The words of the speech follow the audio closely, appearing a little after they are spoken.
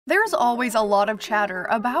There's always a lot of chatter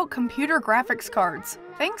about computer graphics cards,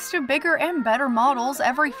 thanks to bigger and better models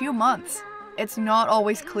every few months. It's not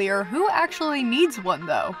always clear who actually needs one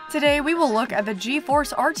though. Today we will look at the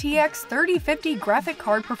GeForce RTX 3050 graphic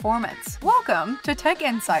card performance. Welcome to Tech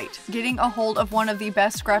Insight. Getting a hold of one of the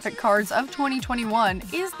best graphic cards of 2021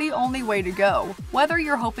 is the only way to go. Whether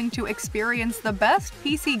you're hoping to experience the best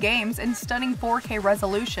PC games in stunning 4K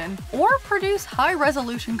resolution or produce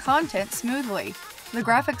high-resolution content smoothly. The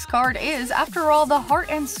graphics card is, after all, the heart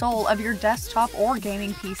and soul of your desktop or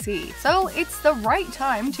gaming PC, so it's the right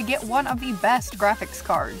time to get one of the best graphics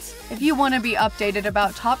cards. If you want to be updated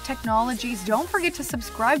about top technologies, don't forget to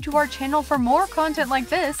subscribe to our channel for more content like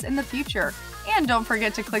this in the future. And don't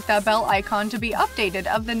forget to click that bell icon to be updated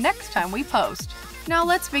of the next time we post. Now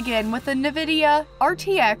let's begin with the Nvidia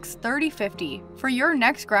RTX 3050 for your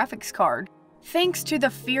next graphics card. Thanks to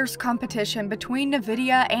the fierce competition between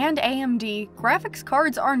Nvidia and AMD, graphics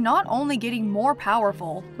cards are not only getting more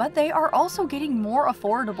powerful, but they are also getting more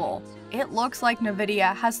affordable. It looks like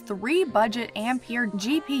Nvidia has three budget Ampere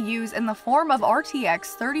GPUs in the form of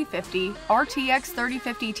RTX 3050, RTX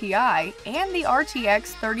 3050 Ti, and the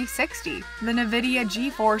RTX 3060. The Nvidia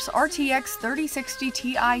GeForce RTX 3060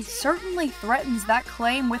 Ti certainly threatens that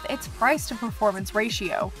claim with its price-to-performance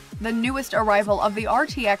ratio. The newest arrival of the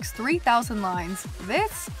RTX 3000 lines,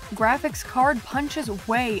 this graphics card punches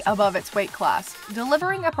way above its weight class,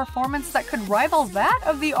 delivering a performance that could rival that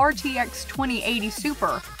of the RTX 2080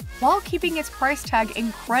 Super, while keeping its price tag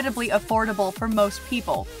incredibly affordable for most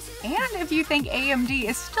people. And if you think AMD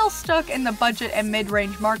is still stuck in the budget and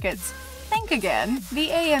mid-range markets, think again. The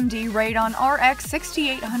AMD Radeon RX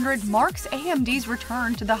 6800 marks AMD's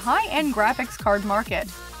return to the high-end graphics card market,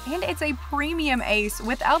 and it's a premium ace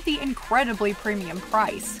without the incredibly premium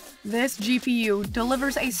price. This GPU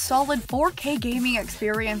delivers a solid 4K gaming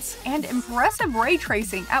experience and impressive ray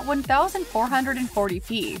tracing at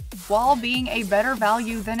 1440p, while being a better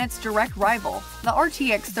value than its direct rival, the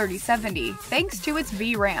RTX 3070, thanks to its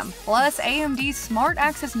VRAM. Plus, AMD's Smart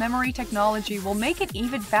Access Memory technology will make it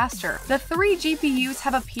even faster. The three GPUs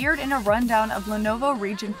have appeared in a rundown of Lenovo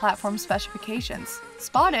Region platform specifications,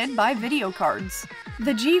 spotted by video cards.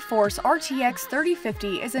 The GeForce RTX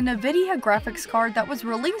 3050 is a Nvidia graphics card that was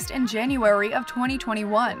released in January of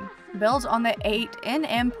 2021. Built on the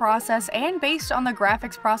 8nm process and based on the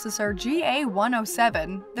graphics processor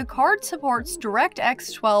GA107, the card supports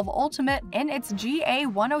DirectX 12 Ultimate in its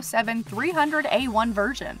GA107 300A1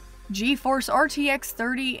 version. GeForce RTX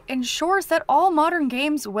 30 ensures that all modern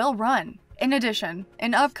games will run. In addition,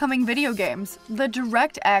 in upcoming video games, the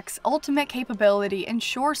DirectX Ultimate capability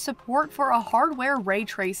ensures support for a hardware ray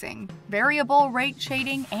tracing, variable rate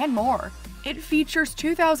shading, and more. It features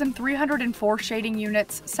 2,304 shading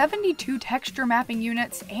units, 72 texture mapping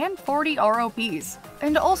units, and 40 ROPs.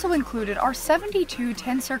 And also included are 72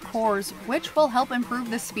 tensor cores, which will help improve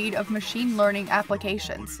the speed of machine learning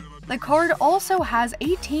applications. The card also has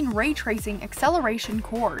 18 ray tracing acceleration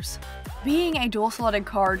cores. Being a dual-slotted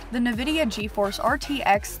card, the Nvidia GeForce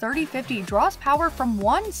RTX 3050 draws power from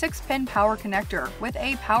one 6-pin power connector with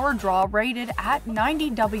a power draw rated at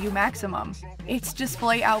 90W maximum. Its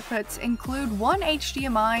display outputs include one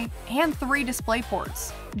HDMI and 3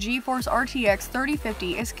 DisplayPorts. GeForce RTX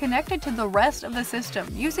 3050 is connected to the rest of the system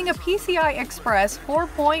using a PCI Express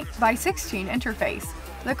 4.x16 interface.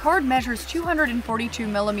 The card measures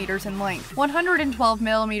 242mm in length,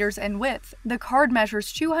 112mm in width. The card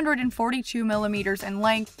measures 242mm in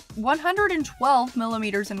length,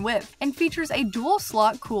 112mm in width, and features a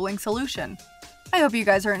dual-slot cooling solution. I hope you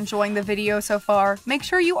guys are enjoying the video so far. Make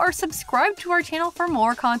sure you are subscribed to our channel for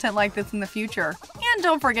more content like this in the future. And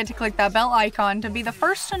don't forget to click that bell icon to be the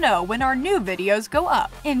first to know when our new videos go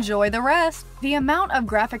up. Enjoy the rest! The amount of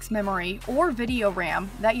graphics memory or video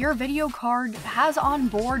RAM that your video card has on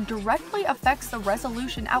board directly affects the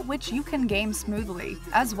resolution at which you can game smoothly,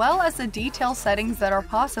 as well as the detail settings that are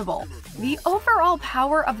possible. The overall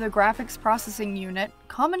power of the graphics processing unit,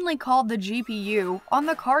 commonly called the GPU, on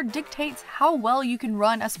the card dictates how well you can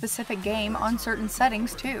run a specific game on certain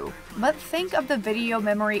settings too. But think of the video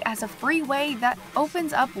memory as a freeway that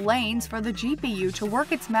opens up lanes for the GPU to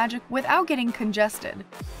work its magic without getting congested.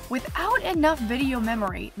 Without enough video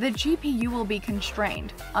memory, the GPU will be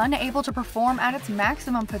constrained, unable to perform at its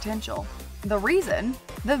maximum potential. The reason?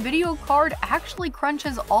 The video card actually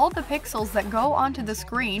crunches all the pixels that go onto the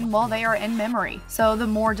screen while they are in memory. So the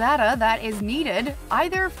more data that is needed,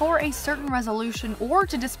 either for a certain resolution or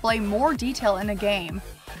to display more detail in a game,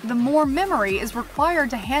 the more memory is required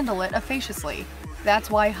to handle it efficaciously.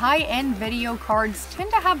 That's why high-end video cards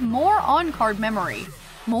tend to have more on-card memory.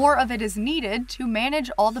 More of it is needed to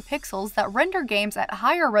manage all the pixels that render games at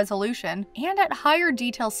higher resolution and at higher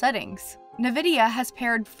detail settings. Nvidia has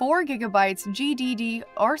paired 4GB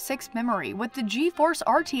GDDR6 memory with the GeForce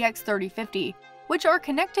RTX 3050, which are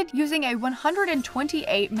connected using a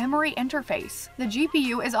 128 memory interface. The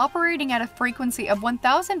GPU is operating at a frequency of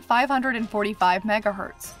 1545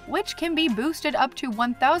 MHz, which can be boosted up to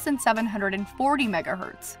 1740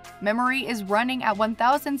 MHz. Memory is running at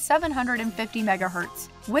 1750 MHz.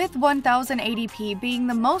 With 1080p being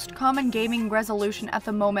the most common gaming resolution at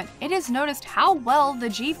the moment, it is noticed how well the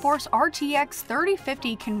GeForce RTX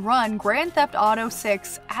 3050 can run Grand Theft Auto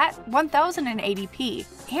 6 at 1080p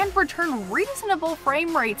and return reasonable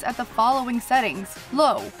frame rates at the following settings: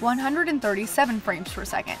 low, 137 frames per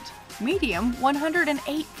second, medium,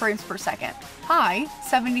 108 frames per second, high,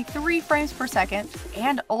 73 frames per second,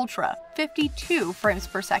 and ultra, 52 frames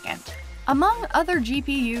per second. Among other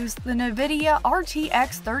GPUs, the Nvidia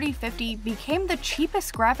RTX 3050 became the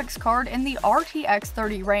cheapest graphics card in the RTX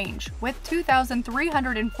 30 range, with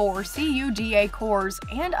 2,304 CUDA cores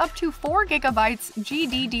and up to 4GB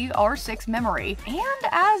GDDR6 memory. And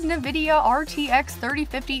as Nvidia RTX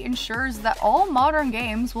 3050 ensures that all modern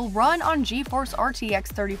games will run on GeForce RTX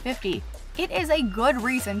 3050, it is a good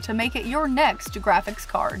reason to make it your next graphics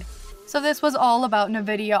card. So this was all about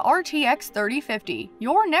Nvidia RTX 3050,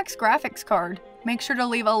 your next graphics card. Make sure to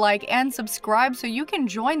leave a like and subscribe so you can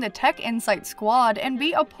join the Tech Insight squad and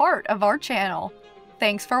be a part of our channel.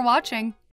 Thanks for watching!